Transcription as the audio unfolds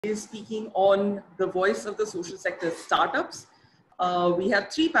is speaking on the voice of the social sector startups. We have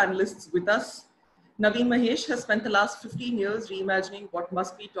three panelists with us. Naveen Mahesh has spent the last 15 years reimagining what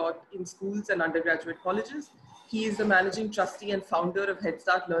must be taught in schools and undergraduate colleges. He is the managing trustee and founder of Head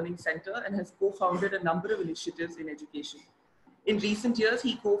Start Learning Center and has co-founded a number of initiatives in education. In recent years,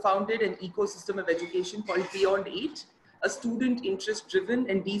 he co-founded an ecosystem of education called Beyond 8, a student interest-driven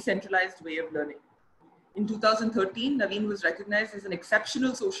and decentralized way of learning. In 2013, Naveen was recognized as an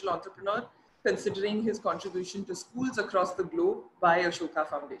exceptional social entrepreneur, considering his contribution to schools across the globe by Ashoka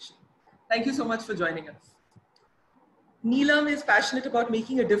Foundation. Thank you so much for joining us. Neelam is passionate about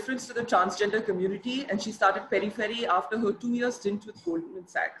making a difference to the transgender community, and she started PeriFerry after her 2-year stint with Goldman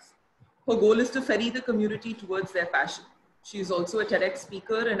Sachs. Her goal is to ferry the community towards their passion. She is also a TEDx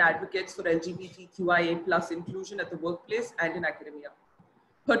speaker and advocates for LGBTQIA+ inclusion at the workplace and in academia.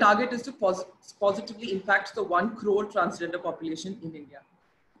 Her target is to positively impact the 1 crore transgender population in India.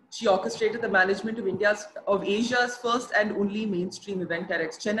 She orchestrated the management of Asia's first and only mainstream event,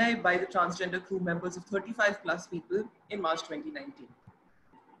 TEDx Chennai, by the transgender crew members of 35+ people in March 2019.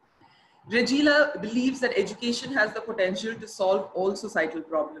 Regila believes that education has the potential to solve all societal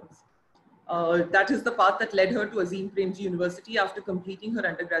problems. That is the path that led her to Azim Premji University after completing her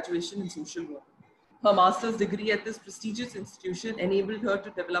undergraduate in social work. Her master's degree at this prestigious institution enabled her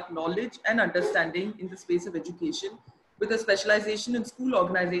to develop knowledge and understanding in the space of education with a specialization in school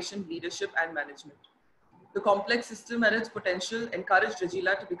organization, leadership, and management. The complex system and its potential encouraged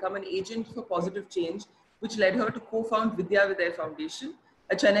Regila to become an agent for positive change, which led her to co-found Vidhya Foundation,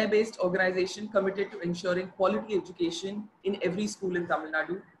 a Chennai-based organization committed to ensuring quality education in every school in Tamil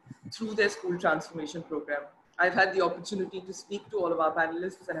Nadu through their school transformation program. I've had the opportunity to speak to all of our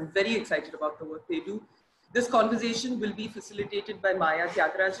panelists, and I'm very excited about the work they do. This conversation will be facilitated by Maya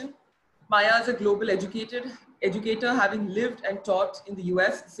Thiagarajan. Maya is a global educator having lived and taught in the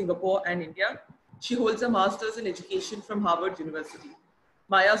US, Singapore, and India. She holds a master's in education from Harvard University.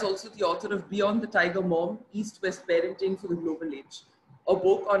 Maya is also the author of Beyond the Tiger Mom, East-West Parenting for the Global Age, a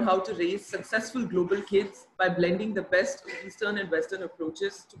book on how to raise successful global kids by blending the best of Eastern and Western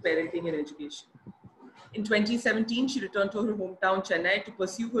approaches to parenting and education. In 2017, she returned to her hometown, Chennai, to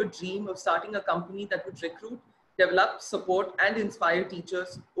pursue her dream of starting a company that would recruit, develop, support, and inspire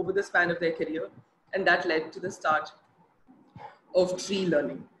teachers over the span of their career. And that led to the start of Tree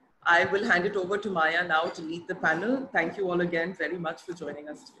Learning. I will hand it over to Maya now to lead the panel. Thank you all again very much for joining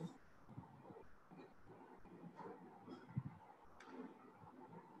us today.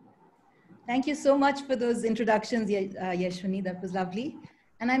 Thank you so much for those introductions, Yashwini. That was lovely.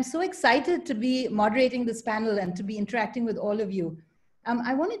 And I'm so excited to be moderating this panel and to be interacting with all of you.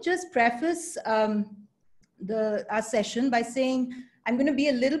 I want to just preface our session by saying I'm going to be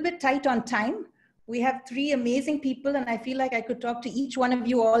a little bit tight on time. We have three amazing people, and I feel like I could talk to each one of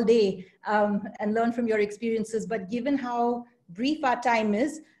you all day and learn from your experiences. But given how brief our time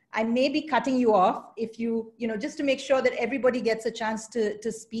is, I may be cutting you off if just to make sure that everybody gets a chance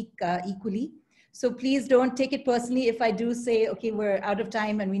to speak equally. So please don't take it personally if I do say, okay, we're out of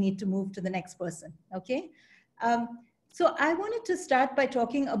time and we need to move to the next person, okay? So I wanted to start by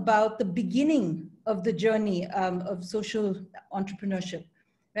talking about the beginning of the journey of social entrepreneurship,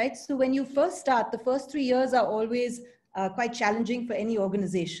 right? So when you first start, the first 3 years are always quite challenging for any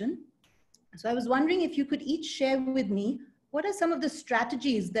organization. So I was wondering if you could each share with me, what are some of the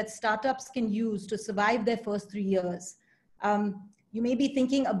strategies that startups can use to survive their first 3 years? You may be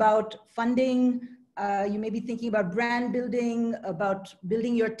thinking about funding, you may be thinking about brand building, about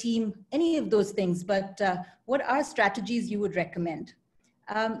building your team, any of those things, but what are strategies you would recommend?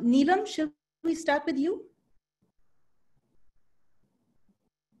 Neelam, shall we start with you?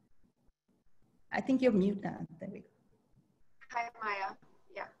 I think you're mute now. There we go. Hi, Maya.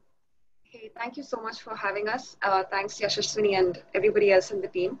 Yeah. Hey, thank you so much for having us. Thanks, Yashaswini and everybody else in the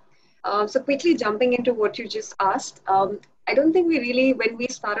team. So quickly jumping into what you just asked, I don't think we really, when we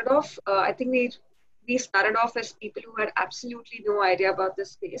started off, I think we started off as people who had absolutely no idea about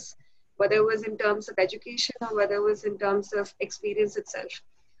this space, whether it was in terms of education or whether it was in terms of experience itself.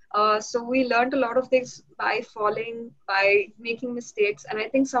 So we learned a lot of things by falling, by making mistakes. And I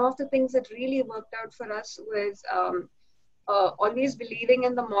think some of the things that really worked out for us was always believing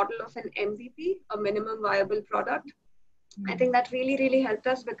in the model of an MVP, a minimum viable product. I think that really, really helped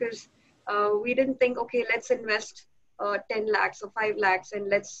us because we didn't think, okay, let's invest 10 lakhs or 5 lakhs and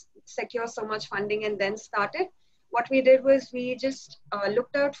let's secure so much funding and then start it. What we did was we just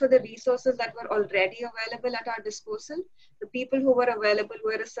looked out for the resources that were already available at our disposal. The people who were available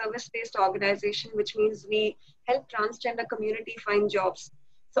were a service-based organization, which means we help transgender community find jobs.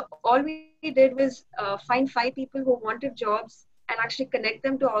 So all we did was find 5 people who wanted jobs and actually connect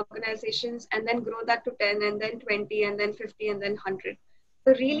them to organizations and then grow that to 10 and then 20 and then 50 and then 100.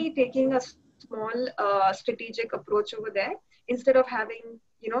 So really taking a small strategic approach over there instead of having,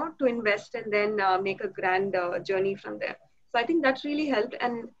 to invest and then make a grand journey from there. So I think that really helped.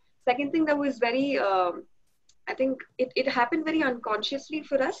 And second thing that was very, I think it happened very unconsciously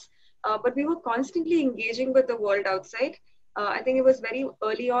for us, but we were constantly engaging with the world outside. I think it was very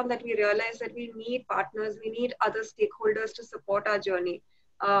early on that we realized that we need partners, we need other stakeholders to support our journey.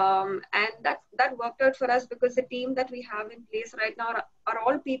 And that worked out for us because the team that we have in place right now are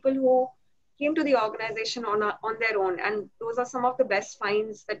all people who came to the organization on their own. And those are some of the best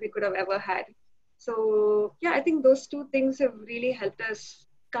finds that we could have ever had. So yeah, I think those two things have really helped us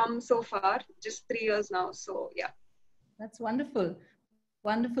come so far, just 3 years now. So yeah. That's wonderful.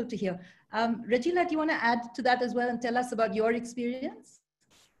 Wonderful to hear. Regila, do you want to add to that as well and tell us about your experience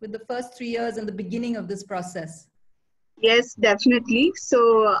with the first 3 years and the beginning of this process? Yes, definitely.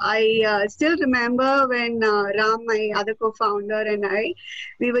 So I still remember when Ram, my other co-founder, and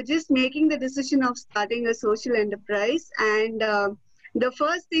we were just making the decision of starting a social enterprise. And the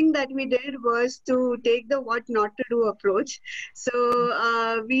first thing that we did was to take the what not to do approach.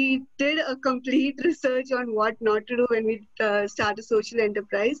 So we did a complete research on what not to do when we start a social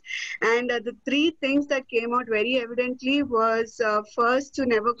enterprise. And the three things that came out very evidently was first, to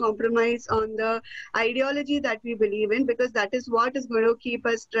never compromise on the ideology that we believe in, because that is what is going to keep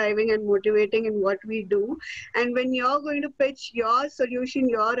us driving and motivating in what we do. And when you're going to pitch your solution,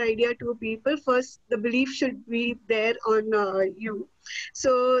 your idea to people, first the belief should be there on you.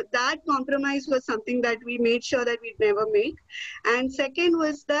 So that compromise was something that we made sure that we'd never make. And second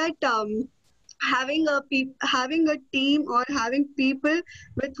was that having a team or having people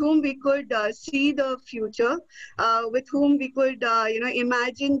with whom we could see the future, with whom we could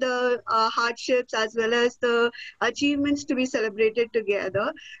imagine the hardships as well as the achievements to be celebrated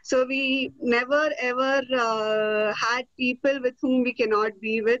together. So we never ever had people with whom we cannot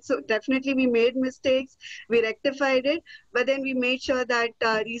be with. So definitely we made mistakes, we rectified it, but then we made sure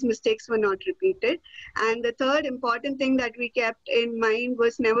that these mistakes were not repeated. And the third important thing that we kept in mind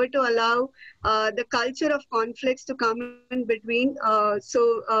was never to allow the culture of conflicts to come in between.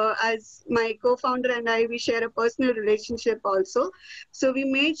 As my co-founder and I, we share a personal relationship also. So we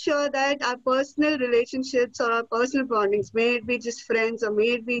made sure that our personal relationships or our personal bondings, may it be just friends or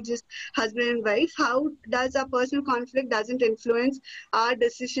may it be just husband and wife, how does our personal conflict doesn't influence our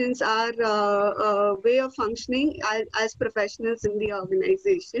decisions, our way of functioning as professionals in the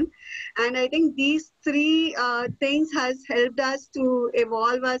organization. And I think these three things has helped us to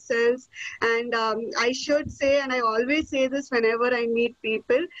evolve ourselves. And I should say, and I always say this whenever I meet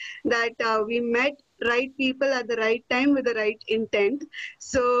people, that we met right people at the right time with the right intent.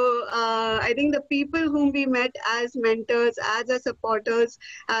 So I think the people whom we met as mentors, as our supporters,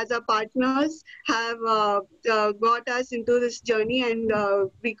 as our partners have got us into this journey, and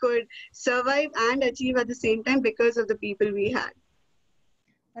we could survive and achieve at the same time because of the people we had.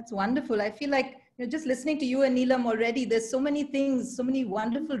 That's wonderful. I feel like just listening to you and Neelam already, there's so many things, so many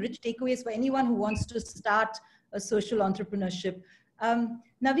wonderful, rich takeaways for anyone who wants to start a social entrepreneurship.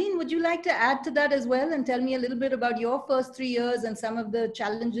 Naveen, would you like to add to that as well and tell me a little bit about your first 3 years and some of the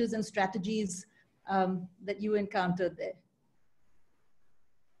challenges and strategies that you encountered there?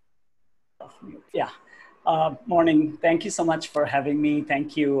 Yeah. Morning. Thank you so much for having me.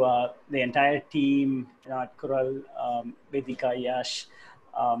 Thank you, the entire team, Kural, Vidhya, Yash.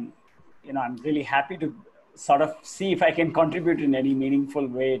 I'm really happy to sort of see if I can contribute in any meaningful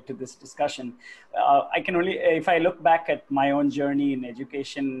way to this discussion. I can only, if I look back at my own journey in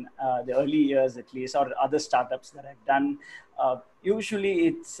education, the early years at least, or other startups that I've done, usually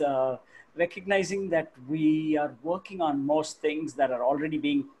it's recognizing that we are working on most things that are already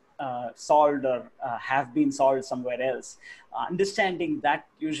being solved or have been solved somewhere else. Understanding that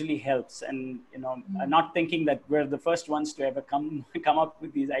usually helps, and not thinking that we're the first ones to ever come up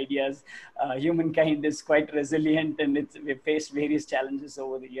with these ideas. Humankind is quite resilient, and we've faced various challenges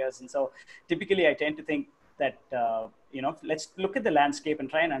over the years, and so typically I tend to think that let's look at the landscape and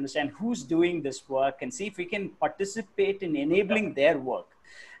try and understand who's doing this work and see if we can participate in enabling their work.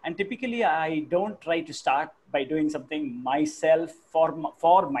 And typically, I don't try to start by doing something myself for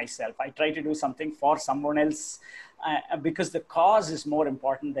myself. I try to do something for someone else because the cause is more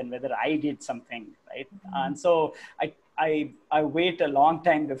important than whether I did something, right? Mm-hmm. And so I wait a long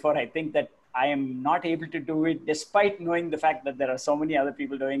time before I think that I am not able to do it, despite knowing the fact that there are so many other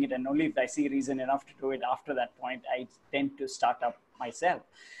people doing it. And only if I see reason enough to do it after that point, I tend to start up myself.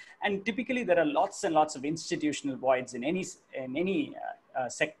 And typically, there are lots and lots of institutional voids in any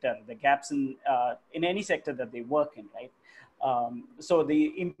sector, the gaps in any sector that they work in, right? So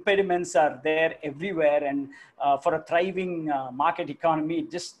the impediments are there everywhere, and for a thriving market economy,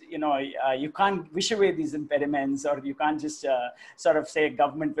 just you can't wish away these impediments, or you can't just sort of say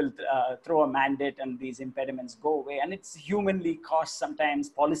government will throw a mandate and these impediments go away. And it's humanly cost, sometimes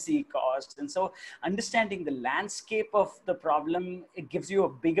policy cost. And so understanding the landscape of the problem, it gives you a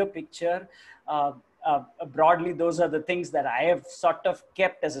bigger picture. Broadly, those are the things that I have sort of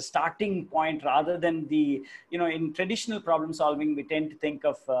kept as a starting point, rather than the, in traditional problem solving, we tend to think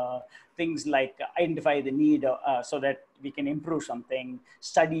of things like identify the need so that we can improve something,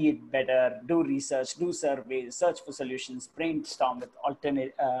 study it better, do research, do surveys, search for solutions, brainstorm with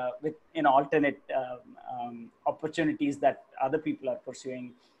alternate opportunities that other people are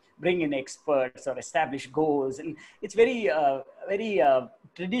pursuing, bring in experts or establish goals. And it's very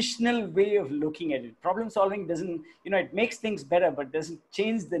traditional way of looking at it. Problem solving doesn't, it makes things better, but doesn't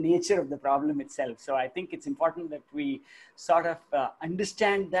change the nature of the problem itself. So I think it's important that we sort of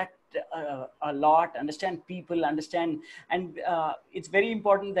understand that a lot, understand people, understand, and it's very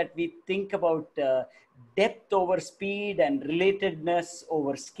important that we think about depth over speed and relatedness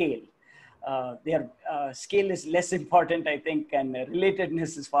over scale. Scale is less important, I think, and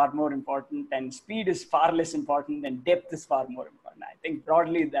relatedness is far more important, and speed is far less important, and depth is far more important. I think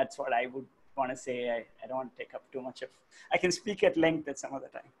broadly that's what I would want to say. I don't want to take up too much of, I can speak at length at some other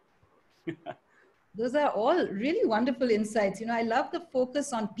time. Those are all really wonderful insights. I love the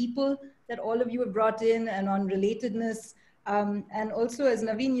focus on people that all of you have brought in, and on relatedness. And also, as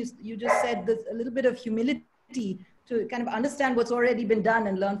Naveen, you just said, there's a little bit of humility to kind of understand what's already been done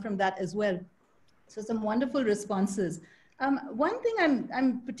and learn from that as well. So some wonderful responses. One thing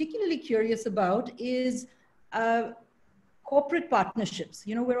I'm particularly curious about is corporate partnerships.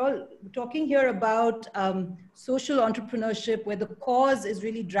 We're all talking here about social entrepreneurship, where the cause is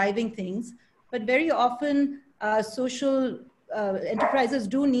really driving things, but very often social enterprises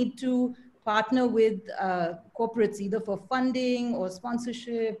do need to partner with corporates, either for funding or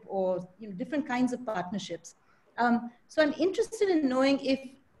sponsorship, or different kinds of partnerships. So I'm interested in knowing if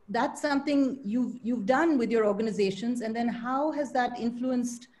that's something you've done with your organizations, and then how has that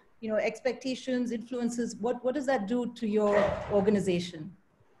influenced, expectations, influences? What does that do to your organization?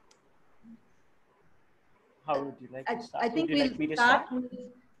 How would you like to start? I think we'll start with,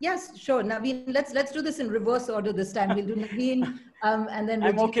 yes, sure, Naveen. Let's do this in reverse order this time. We'll do Naveen, and then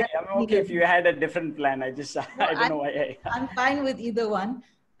I'm okay if you had a different plan. I don't know why. I'm fine with either one.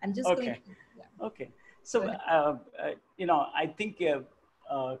 I'm just okay. Going to, yeah. Okay. So, I think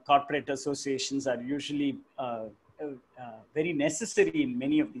corporate associations are usually very necessary in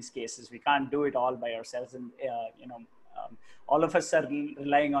many of these cases. We can't do it all by ourselves. And, all of us are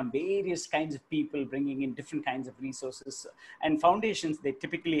relying on various kinds of people, bringing in different kinds of resources. And foundations, they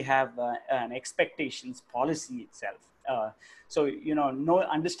typically have an expectations policy itself. So,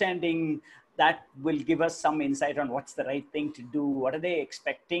 understanding that will give us some insight on what's the right thing to do. What are they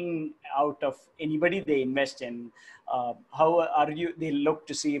expecting out of anybody they invest in? How are they look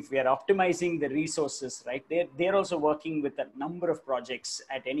to see if we are optimizing the resources, right? They're also working with a number of projects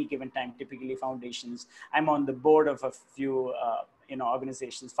at any given time, typically foundations. I'm on the board of a few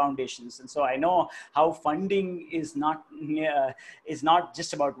organizations, foundations. And so I know how funding is not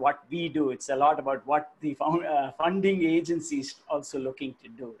just about what we do. It's a lot about what the funding agencies also looking to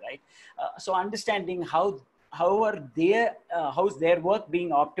do, right? So understanding how's their work being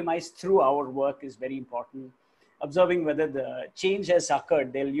optimized through our work is very important. Observing whether the change has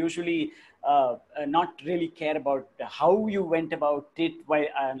occurred. They'll usually not really care about how you went about it.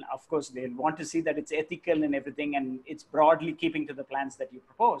 And of course, they'll want to see that it's ethical and everything, and it's broadly keeping to the plans that you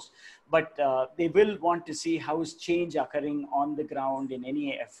propose. But they will want to see how is change occurring on the ground in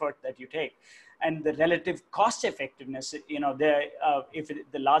any effort that you take. And the relative cost effectiveness, if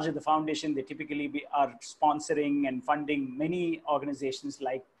the larger the foundation, they typically are sponsoring and funding many organizations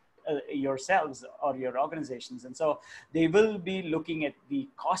like yourselves or your organizations. And so they will be looking at the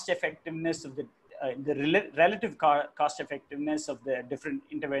cost effectiveness of the relative cost effectiveness of the different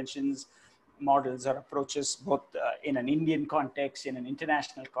interventions, models or approaches, both in an Indian context, in an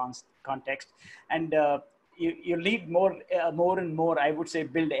international context. And you need more and more, I would say,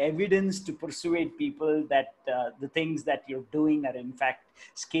 build evidence to persuade people that the things that you're doing are in fact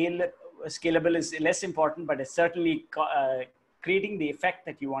scalable is less important, but it's certainly creating the effect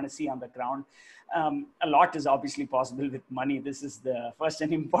that you want to see on the ground. A lot is obviously possible with money. This is the first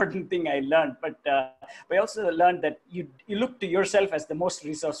and important thing I learned. But I also learned that you look to yourself as the most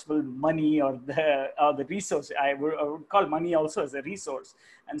resourceful money, or the resource. I would call money also as a resource.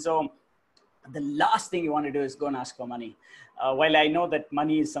 And so the last thing you want to do is go and ask for money. While I know that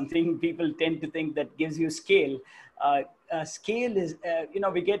money is something people tend to think that gives you scale, scale is,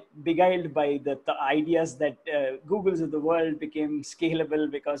 we get beguiled by the ideas that Googles of the world became scalable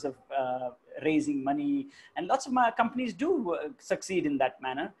because of raising money, and lots of my companies do succeed in that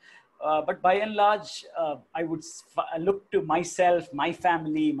manner. But by and large, I would look to myself, my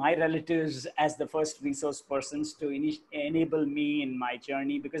family, my relatives as the first resource persons to enable me in my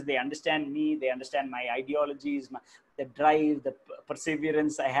journey, because they understand me, they understand my ideologies, the drive, the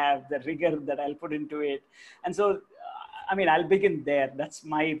perseverance I have, the rigor that I'll put into it. And so, I mean, I'll begin there. That's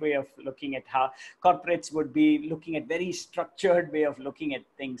my way of looking at how corporates would be looking at very structured way of looking at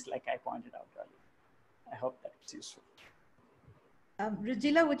things, like I pointed out earlier. I hope that's useful.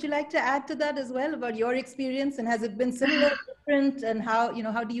 Regila, would you like to add to that as well about your experience, and has it been similar, different, and how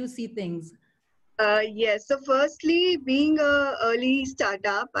do you see things? Yes. So firstly, being a early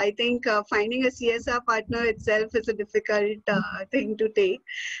startup, I think finding a CSR partner itself is a difficult thing to take.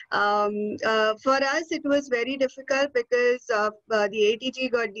 For us, it was very difficult because the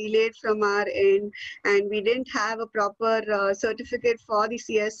ATG got delayed from our end, and we didn't have a proper certificate for the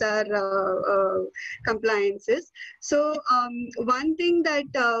CSR compliances. So one thing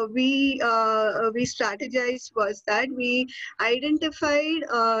that we strategized was that we identified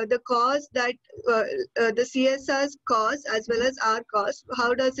the cause that the CSR's cost as well as our cost.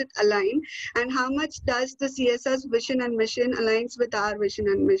 How does it align, and how much does the CSR's vision and mission aligns with our vision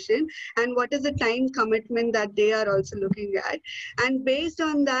and mission, and what is the time commitment that they are also looking at? And based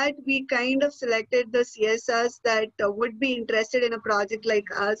on that, we kind of selected the CSRs that would be interested in a project like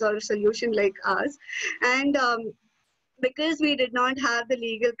us or a solution like us. And because we did not have the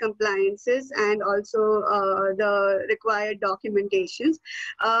legal compliances and also the required documentations,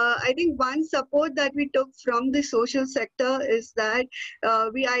 I think one support that we took from the social sector is that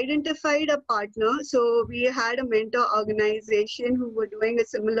we identified a partner. So we had a mentor organization who were doing a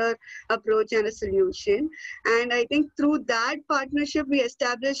similar approach and a solution. And I think through that partnership, we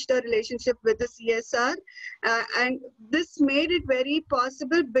established a relationship with the CSR. And this made it very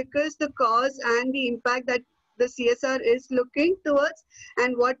possible because the cause and the impact that the CSR is looking towards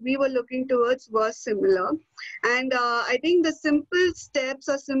and what we were looking towards was similar. And I think the simple steps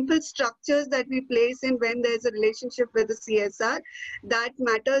or simple structures that we place in when there's a relationship with the CSR, that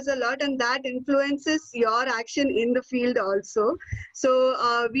matters a lot, and that influences your action in the field also.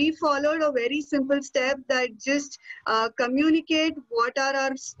 So we followed a very simple step that just communicate what are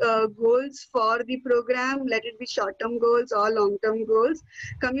our goals for the program, let it be short-term goals or long-term goals.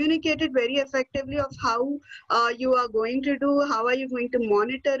 Communicate it very effectively of how you are going to do, how are you going to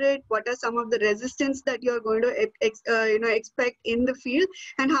monitor it, what are some of the resistance that you are going to expect in the field,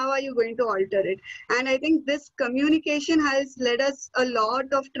 and how are you going to alter it. And I think this communication has led us a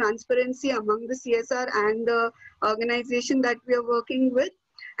lot of transparency among the CSR and the organization that we are working with.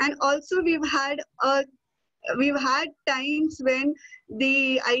 And also we've had times when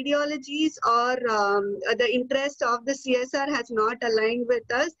the ideologies or the interest of the CSR has not aligned with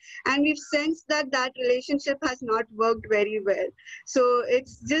us, and we've sensed that that relationship has not worked very well. So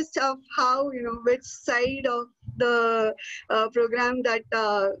it's just of how, which side of the program that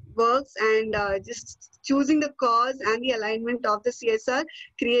works, and just choosing the cause and the alignment of the CSR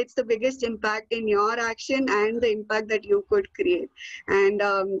creates the biggest impact in your action and the impact that you could create. And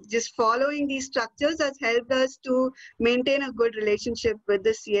just following these structures has helped us to maintain a good relationship with the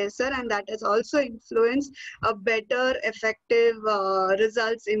CSR, and that has also influenced a better, effective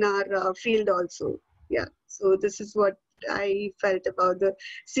results in our field also. Yeah, so this is what I felt about the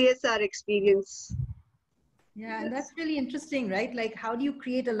CSR experience. Yeah, and that's really interesting, right? Like, how do you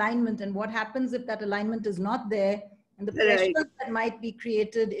create alignment, and what happens if that alignment is not there, and the pressures that might be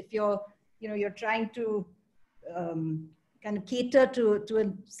created if you're trying to kind of cater to a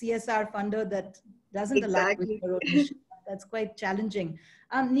CSR funder that doesn't align with your own mission. That's quite challenging.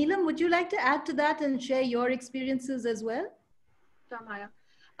 Neelam, would you like to add to that and share your experiences as well? Sure, Maya.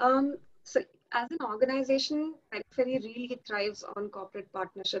 So as an organization, PeriFerry really thrives on corporate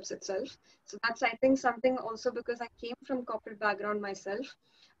partnerships itself. So that's, I think, something also because I came from corporate background myself.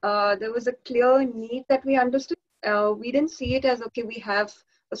 There was a clear need that we understood. We didn't see it as, okay, we have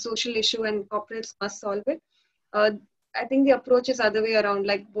a social issue and corporates must solve it. I think the approach is other way around,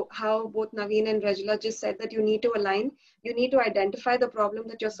 like how both Naveen and Regila just said that you need to align, you need to identify the problem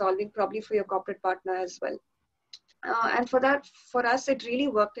that you're solving probably for your corporate partner as well. And for that, for us, it really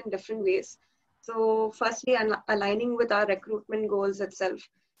worked in different ways. So firstly, aligning with our recruitment goals itself.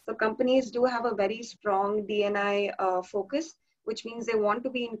 So companies do have a very strong D&I focus, which means they want to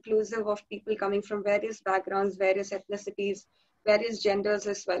be inclusive of people coming from various backgrounds, various ethnicities, various genders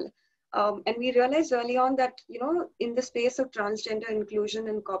as well. And we realized early on that, in the space of transgender inclusion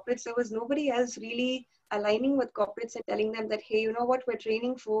in corporates, there was nobody else really aligning with corporates and telling them that, hey, you know what, we're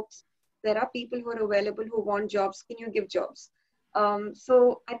training folks. There are people who are available who want jobs. Can you give jobs?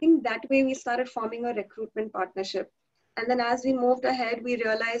 So I think that way we started forming a recruitment partnership. And then as we moved ahead, we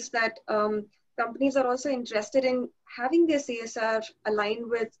realized that companies are also interested in having their CSR aligned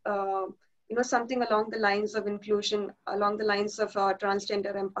with, something along the lines of inclusion, along the lines of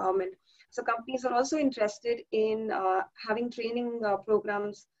transgender empowerment. So companies are also interested in having training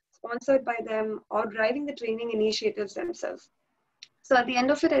programs sponsored by them or driving the training initiatives themselves. So at the end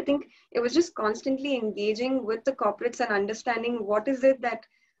of it, I think it was just constantly engaging with the corporates and understanding what is it that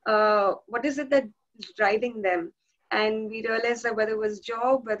is driving them. And we realized that whether it was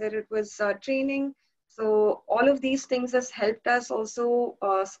job, whether it was training, so all of these things has helped us also,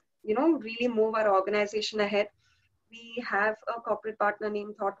 really move our organization ahead. We have a corporate partner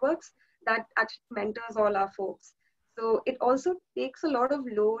named ThoughtWorks that actually mentors all our folks. So it also takes a lot of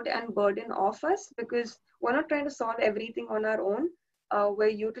load and burden off us because we're not trying to solve everything on our own. We're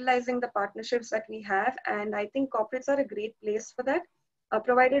utilizing the partnerships that we have. And I think corporates are a great place for that,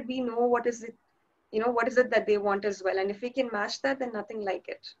 provided we know what is it that they want as well. And if we can match that, then nothing like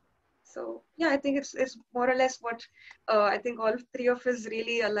it. So yeah, I think it's more or less what I think all three of us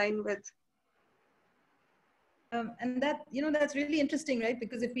really align with. And that, that's really interesting, right?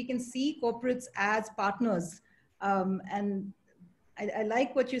 Because if we can see corporates as partners, and I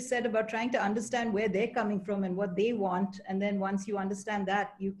like what you said about trying to understand where they're coming from and what they want. And then once you understand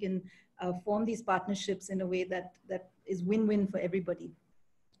that, you can form these partnerships in a way that is win-win for everybody.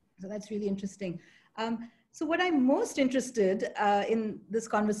 So that's really interesting. So what I'm most interested in this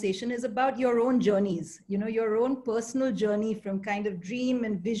conversation is about your own journeys, your own personal journey from kind of dream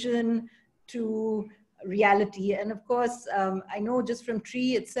and vision to reality. And of course, I know just from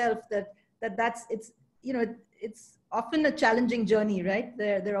Tree itself it's often a challenging journey, right?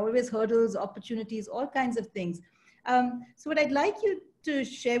 There are always hurdles, opportunities, all kinds of things. So what I'd like you to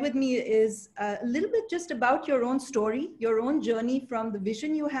share with me is a little bit just about your own story, your own journey from the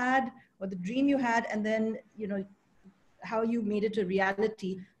vision you had or the dream you had, and then, how you made it a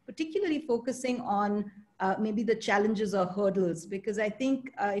reality, particularly focusing on maybe the challenges or hurdles. Because I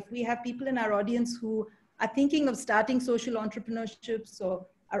think if we have people in our audience who are thinking of starting social entrepreneurships or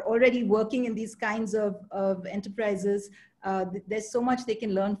are already working in these kinds of enterprises, there's so much they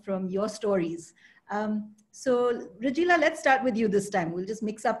can learn from your stories. So Regila, let's start with you this time. We'll just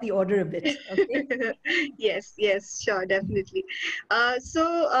mix up the order a bit. Okay? Yes, sure, definitely.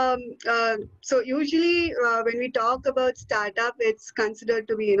 So usually when we talk about startup, it's considered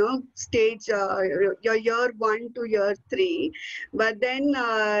to be, stage your year 1 to year 3. But then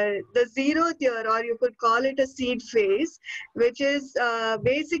the 0th year, or you could call it a seed phase, which is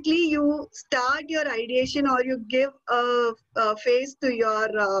basically you start your ideation or you give a phase to your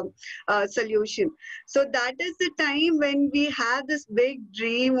solution. So that is the time when we have this big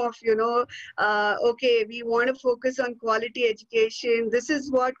dream of, okay, we want to focus on quality education. This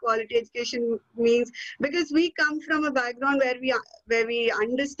is what quality education means, because we come from a background where we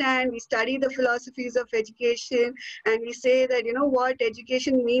understand, we study the philosophies of education, and we say that, what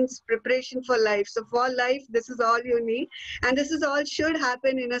education means preparation for life. So for life, this is all you need, and this is all should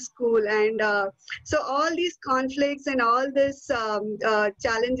happen in a school. And so all these conflicts and all this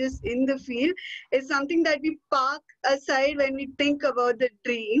challenges in the field is something that we park aside when we think about the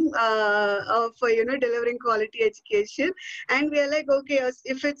dream of delivering quality education. And we are like, okay,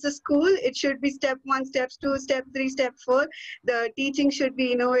 if it's a school, it should be step 1, step 2, step 3, step 4. The teaching should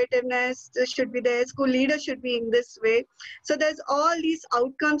be innovativeness, should be there, school leader should be in this way. So there's all these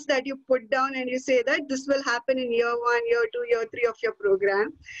outcomes that you put down, and you say that this will happen in year 1, year 2, year 3 of your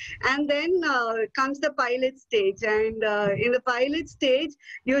program. And then comes the pilot stage, and in the pilot stage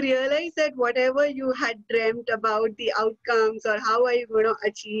you realize that whatever you had dreamt about the outcomes or how are you going to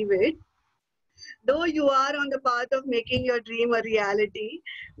achieve it, though you are on the path of making your dream a reality,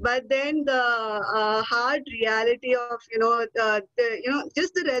 but then the hard reality of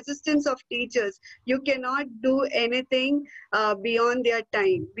just the resistance of teachers. You cannot do anything beyond their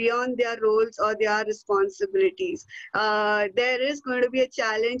time, beyond their roles or their responsibilities. There is going to be a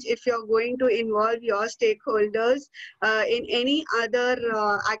challenge if you're going to involve your stakeholders in any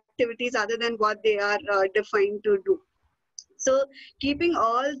other activities other than what they are defined to do. So keeping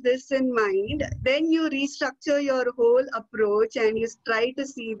all this in mind, then you restructure your whole approach and you try to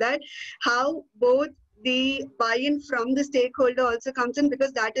see that how both the buy-in from the stakeholder also comes in,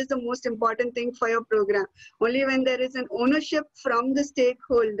 because that is the most important thing for your program. Only when there is an ownership from the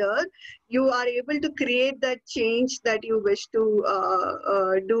stakeholder, you are able to create that change that you wish to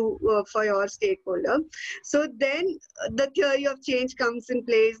do for your stakeholder. So then the theory of change comes in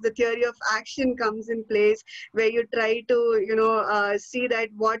place, the theory of action comes in place, where you try to see that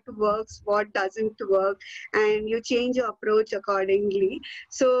what works, what doesn't work, and you change your approach accordingly.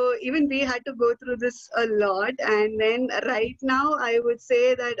 So even we had to go through this a lot, and then right now I would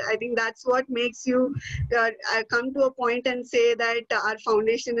say that I think that's what makes you come to a point and say that our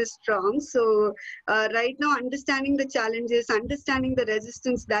foundation is strong. So right now, understanding the challenges, understanding the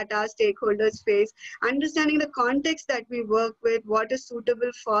resistance that our stakeholders face, understanding the context that we work with, what is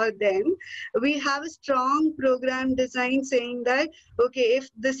suitable for them, we have a strong program design saying that, okay, if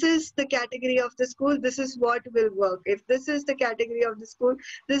this is the category of the school, this is what will work. If this is the category of the school,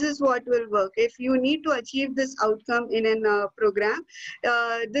 this is what will work. If you need to achieve this outcome in a program,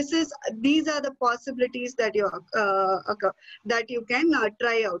 these are the possibilities that you can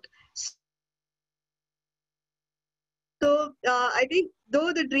try out. So I think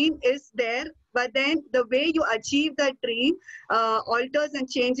though the dream is there, but then the way you achieve that dream alters and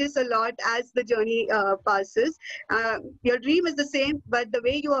changes a lot as the journey passes. Your dream is the same, but the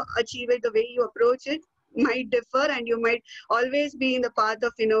way you achieve it, the way you approach it might differ, and you might always be in the path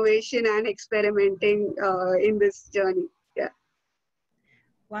of innovation and experimenting in this journey. Yeah.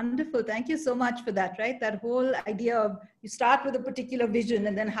 Wonderful. Thank you so much for that, right? That whole idea of you start with a particular vision,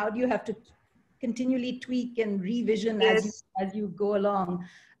 and then how do you have to continually tweak and revision Yes. as you go along.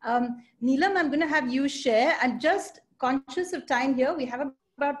 Neelam, I'm going to have you share. I'm just conscious of time here. We have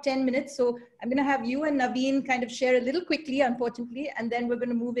about 10 minutes. So I'm going to have you and Naveen kind of share a little quickly, unfortunately, and then we're going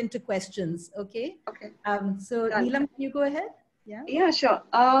to move into questions. Okay. Okay. So Done. Neelam, can you go ahead? Yeah. Yeah, sure.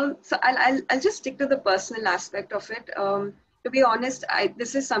 So I'll just stick to the personal aspect of it. To be honest,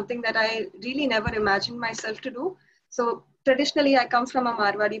 this is something that I really never imagined myself to do. So traditionally, I come from a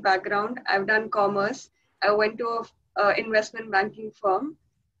Marwari background. I've done commerce. I went to a investment banking firm,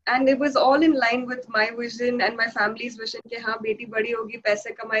 and it was all in line with my vision and my family's vision. कि हाँ बेटी बड़ी होगी,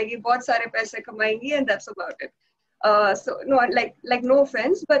 पैसे कमाएगी, बहुत सारे पैसे कमाएंगी, and that's about it. So no, like no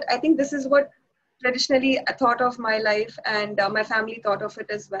offense, but I think this is what traditionally I thought of my life, and my family thought of it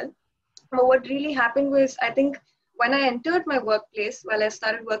as well. But what really happened was, I think when I entered my workplace, while I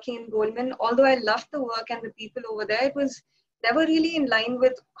started working in Goldman, although I loved the work and the people over there, it was never really in line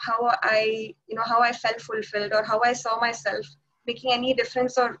with how I felt fulfilled, or how I saw myself making any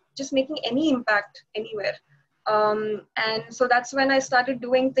difference, or just making any impact anywhere. And so that's when I started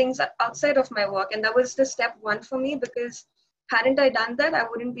doing things outside of my work, and that was the step one for me, because hadn't I done that, I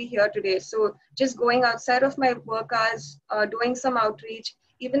wouldn't be here today. So just going outside of my work hours, doing some outreach.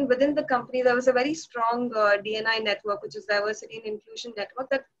 Even within the company, there was a very strong D&I network, which is Diversity and Inclusion Network,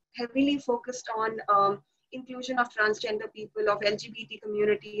 that heavily focused on inclusion of transgender people, of LGBT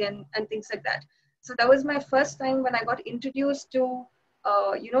community, and things like that. So that was my first time when I got introduced to,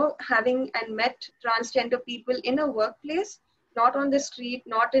 having and met transgender people in a workplace, not on the street,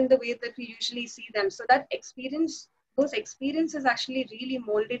 not in the way that we usually see them. So that experience, those experiences actually really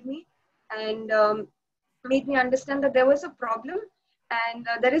molded me, and made me understand that there was a problem, and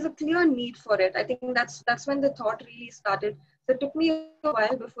there is a clear need for it. I think that's when the thought really started. So it took me a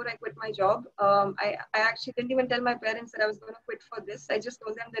while before I quit my job. I actually didn't even tell my parents that I was going to quit for this. I just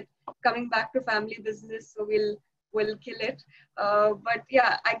told them that coming back to family business, so we'll kill it. But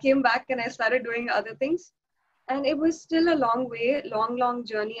yeah, I came back and I started doing other things. And it was still a long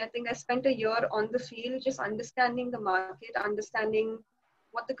journey. I think I spent a year on the field, just understanding the market, understanding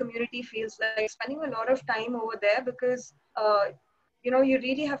what the community feels like, spending a lot of time over there, because you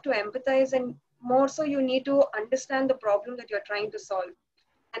really have to empathize, and more so you need to understand the problem that you're trying to solve.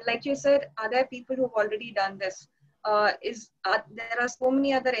 And like you said, are there people who've already done this? There are so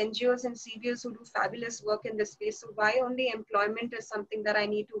many other NGOs and CBOs who do fabulous work in this space. So why only employment is something that I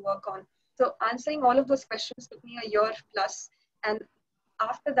need to work on? So answering all of those questions took me a year plus. And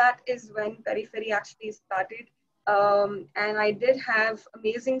after that is when PeriFerry actually started. And I did have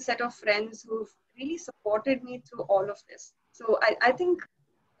amazing set of friends who've really supported me through all of this. So I think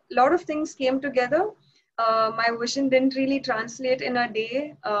a lot of things came together. My vision didn't really translate in a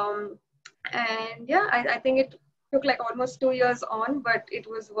day. And yeah, I think it took like almost 2 years on, but it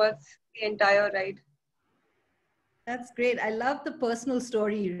was worth the entire ride. That's great. I love the personal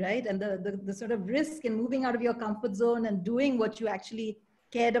story, right? And the sort of risk in moving out of your comfort zone and doing what you actually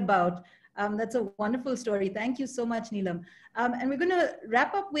cared about. That's a wonderful story. Thank you so much, Neelam. And we're going to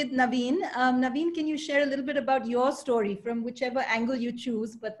wrap up with Naveen. Naveen, can you share a little bit about your story from whichever angle you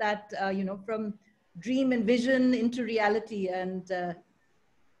choose, but that, from dream and vision into reality. And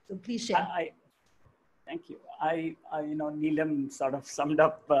so please share. Thank you. You know, Neelam sort of summed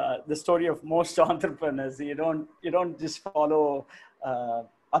up the story of most entrepreneurs. You don't just follow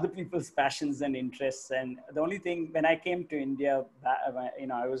other people's passions and interests. And the only thing, when I came to India, you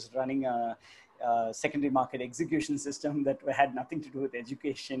know, I was running a secondary market execution system that had nothing to do with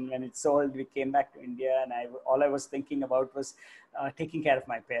education. When it sold, we came back to India, and all I was thinking about was taking care of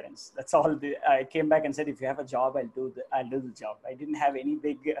my parents. That's all. I came back and said, if you have a job, I'll do the job. I didn't have any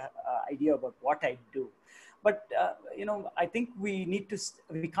big idea about what I'd do. But you know, I think we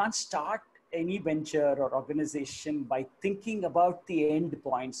can't start any venture or organization by thinking about the end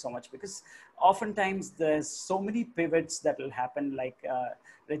point so much, because oftentimes there's so many pivots that will happen, like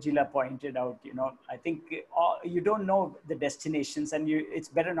Regila pointed out. You know, I think you don't know the destinations, and it's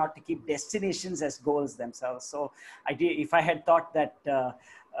better not to keep destinations as goals themselves. So if I had thought that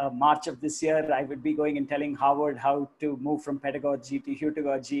March of this year, I would be going and telling Harvard how to move from pedagogy to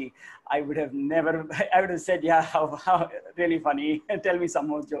heutagogy, I would have said, yeah, how really funny, tell me some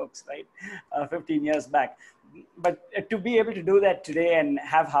more jokes, right? 15 years back. But to be able to do that today and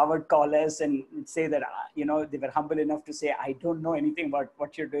have Harvard call us and say that, you know, they were humble enough to say, I don't know anything about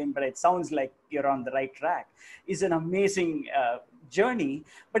what you're doing, but it sounds like you're on the right track, is an amazing journey.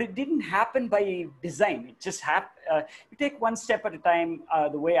 But it didn't happen by design. It just happened. You take one step at a time.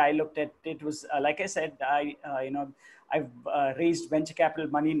 The way I looked at it was, like I said, you know, I've raised venture capital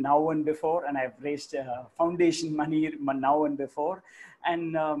money now and before, and I've raised foundation money now and before.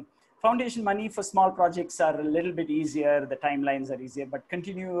 And foundation money for small projects are a little bit easier. The timelines are easier, but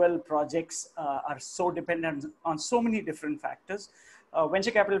continual projects are so dependent on so many different factors.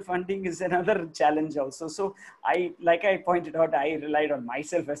 Venture capital funding is another challenge also. So like I pointed out, I relied on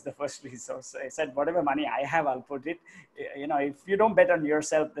myself as the first resource. I said, whatever money I have, I'll put it. You know, if you don't bet on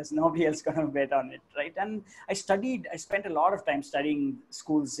yourself, there's nobody else going to bet on it, right? And I spent a lot of time studying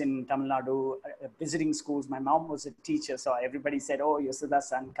schools in Tamil Nadu, visiting schools. My mom was a teacher, so everybody said, oh, Yasuda's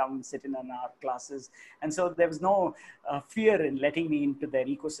son, come sit in on our classes. And so there was no fear in letting me into their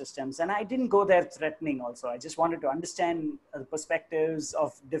ecosystems. And I didn't go there threatening also. I just wanted to understand the perspective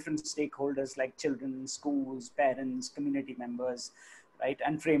of different stakeholders like children, schools, parents, community members, right,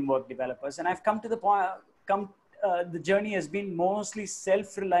 and framework developers. And I've come to the point, the journey has been mostly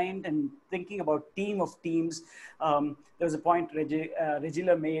self-reliant and thinking about team of teams. There was a point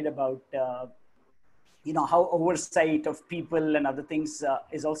Regila made about you know, how oversight of people and other things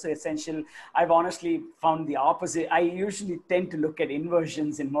is also essential. I've honestly found the opposite. I usually tend to look at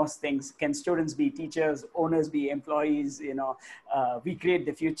inversions in most things. Can students be teachers, owners be employees? You know, we create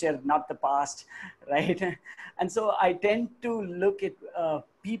the future, not the past, right? And so I tend to look at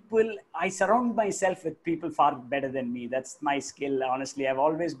people. I surround myself with people far better than me. That's my skill, honestly. I've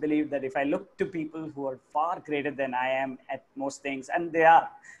always believed that if I look to people who are far greater than I am at most things, and they are,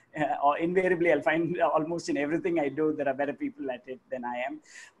 or invariably I'll find almost in everything I do, there are better people at it than I am.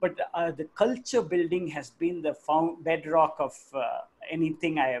 But the culture building has been the bedrock of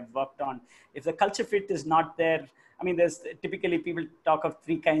anything I have worked on. If the culture fit is not there, I mean, there's typically people talk of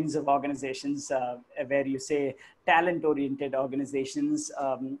three kinds of organizations where you say talent-oriented organizations,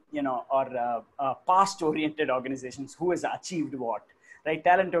 you know, or past-oriented organizations, who has achieved what. Right,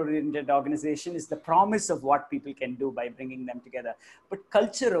 talent-oriented organization is the promise of what people can do by bringing them together. But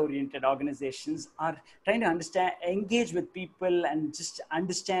culture-oriented organizations are trying to engage with people and just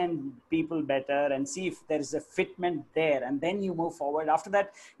understand people better and see if there is a fitment there, and then you move forward. After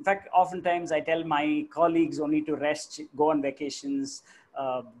that, in fact, oftentimes I tell my colleagues only to rest, go on vacations,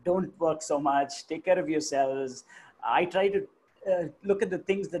 don't work so much, take care of yourselves. I try to look at the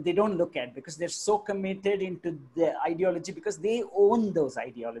things that they don't look at, because they're so committed into the ideology, because they own those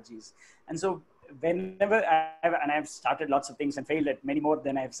ideologies. And so whenever I've started lots of things and failed at many more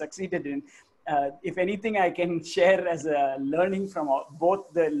than I've succeeded in, if anything I can share as a learning from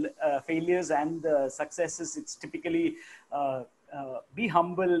both the failures and the successes, it's typically be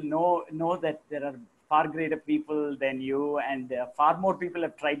humble, know that there are far greater people than you, and far more people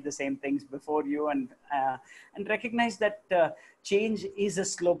have tried the same things before you, and recognize that change is a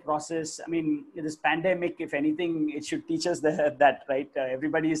slow process. I mean, this pandemic, if anything, it should teach us that, right?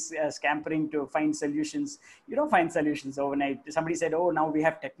 Everybody is scampering to find solutions. You don't find solutions overnight. Somebody said, oh, now we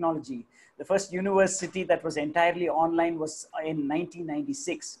have technology. The first university that was entirely online was in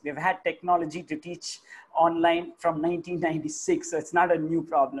 1996. We've had technology to teach online from 1996. So it's not a new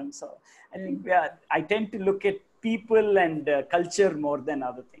problem. So I think I tend to look at people and culture more than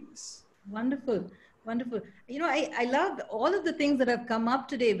other things. Wonderful. Wonderful. You know, I love all of the things that have come up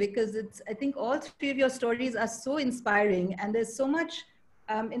today, because I think all three of your stories are so inspiring, and there's so much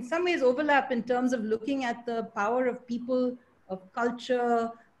in some ways overlap in terms of looking at the power of people, of culture,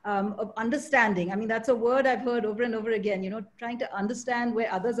 of understanding. I mean, that's a word I've heard over and over again, trying to understand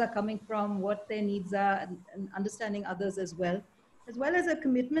where others are coming from, what their needs are, and understanding others as well as a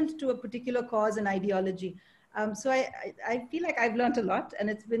commitment to a particular cause and ideology. So I feel like I've learned a lot, and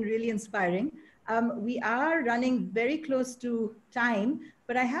it's been really inspiring. We are running very close to time,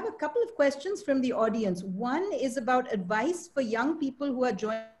 but I have a couple of questions from the audience. One is about advice for young people who are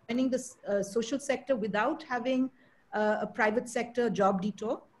joining the social sector without having a private sector job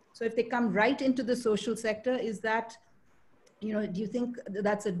detour. So if they come right into the social sector, is that, do you think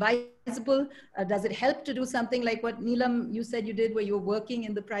that's advisable? Does it help to do something like what Neelam, you said you did, where you're working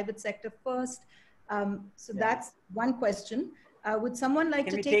in the private sector first? So that's one question. Would someone like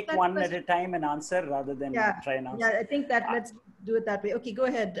to take that? Can we take one at a time and answer rather than try and answer? Yeah, I think that let's do it that way. Okay, go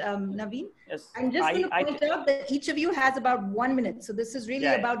ahead, Naveen. Yes. I'm just going to point out that each of you has about 1 minute. So this is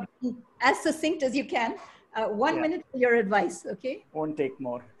really about being as succinct as you can. 1 minute for your advice, okay? Won't take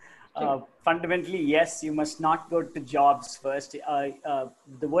more. Sure. Fundamentally, yes, you must not go to jobs first.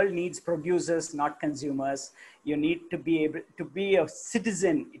 The world needs producers, not consumers. You need to be able to be a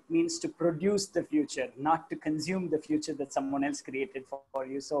citizen. It means to produce the future, not to consume the future that someone else created for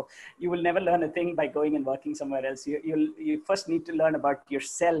you. So you will never learn a thing by going and working somewhere else. You first need to learn about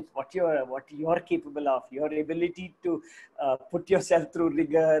yourself, what you're capable of, your ability to put yourself through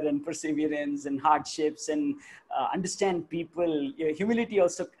rigor and perseverance and hardships, and understand people. Your humility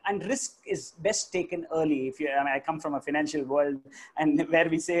also, and risk is best taken early. I come from a financial world, and where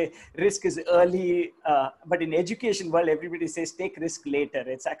we say risk is early, but in education world, everybody says take risk later.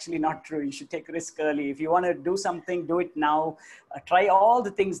 It's actually not true. You should take risk early. If you want to do something, do it now. Try all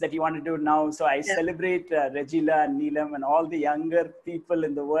the things that you want to do now. So I celebrate Regila and Neelam and all the younger people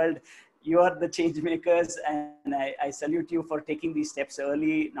in the world. You are the change makers, and I salute you for taking these steps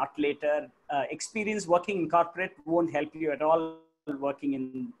early, not later. Experience working in corporate won't help you at all working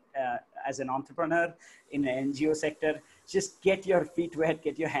in as an entrepreneur in the NGO sector. Just get your feet wet,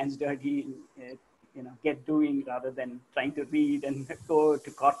 get your hands dirty, get doing rather than trying to read and go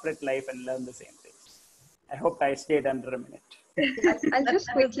to corporate life and learn the same things. I hope I stayed under a minute. I'll just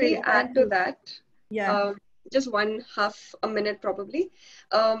quickly add to that. Yeah. Just 1/2 a minute probably.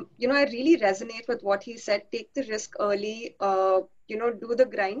 I really resonate with what he said. Take the risk early, do the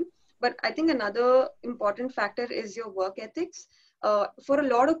grind. But I think another important factor is your work ethics. For a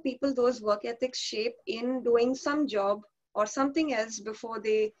lot of people, those work ethics shape in doing some job or something else before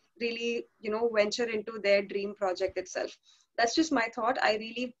they really, venture into their dream project itself. That's just my thought. I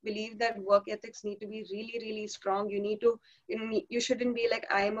really believe that work ethics need to be really, really strong. You need to, you shouldn't be like,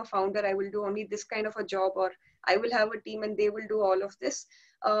 I am a founder, I will do only this kind of a job, or I will have a team and they will do all of this.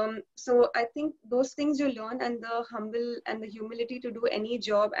 So I think those things you learn, and the humble and the humility to do any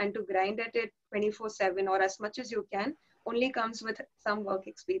job and to grind at it 24/7 or as much as you can only comes with some work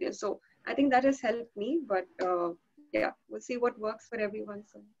experience. So I think that has helped me, but we'll see what works for everyone.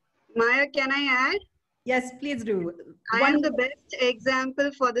 So Maya, can I add? Yes, please do. I am the best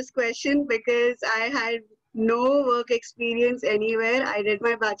example for this question because I had no work experience anywhere. I did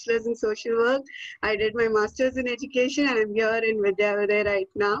my bachelor's in social work. I did my master's in education, and I'm here in Vidhya right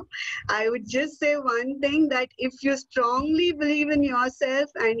now. I would just say one thing, that if you strongly believe in yourself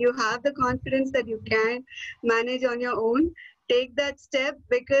and you have the confidence that you can manage on your own, take that step,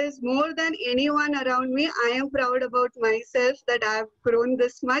 because more than anyone around me, I am proud about myself that I've grown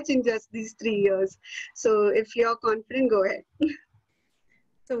this much in just these 3 years. So if you're confident, go ahead.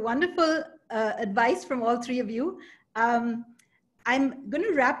 So wonderful advice from all three of you. I'm going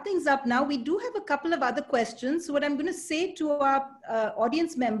to wrap things up now. We do have a couple of other questions. So what I'm going to say to our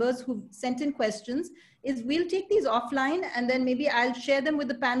audience members who sent in questions is we'll take these offline, and then maybe I'll share them with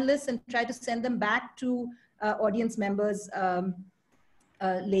the panelists and try to send them back to audience members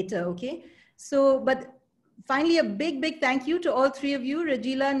later, okay? So, but finally, a big thank you to all three of you,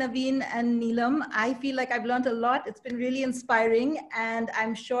 Regila, Naveen, and Neelam. I feel like I've learned a lot. It's been really inspiring, and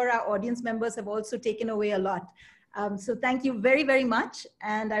I'm sure our audience members have also taken away a lot. So thank you very much,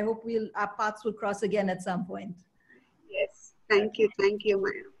 and I hope our paths will cross again at some point. Yes, thank you,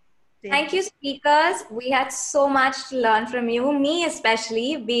 Maya. Thank you, speakers. We had so much to learn from you, me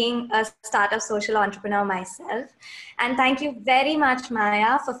especially, being a startup social entrepreneur myself. And thank you very much,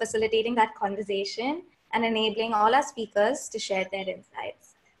 Maya, for facilitating that conversation and enabling all our speakers to share their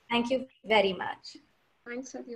insights. Thank you very much. Thanks, Vidhya.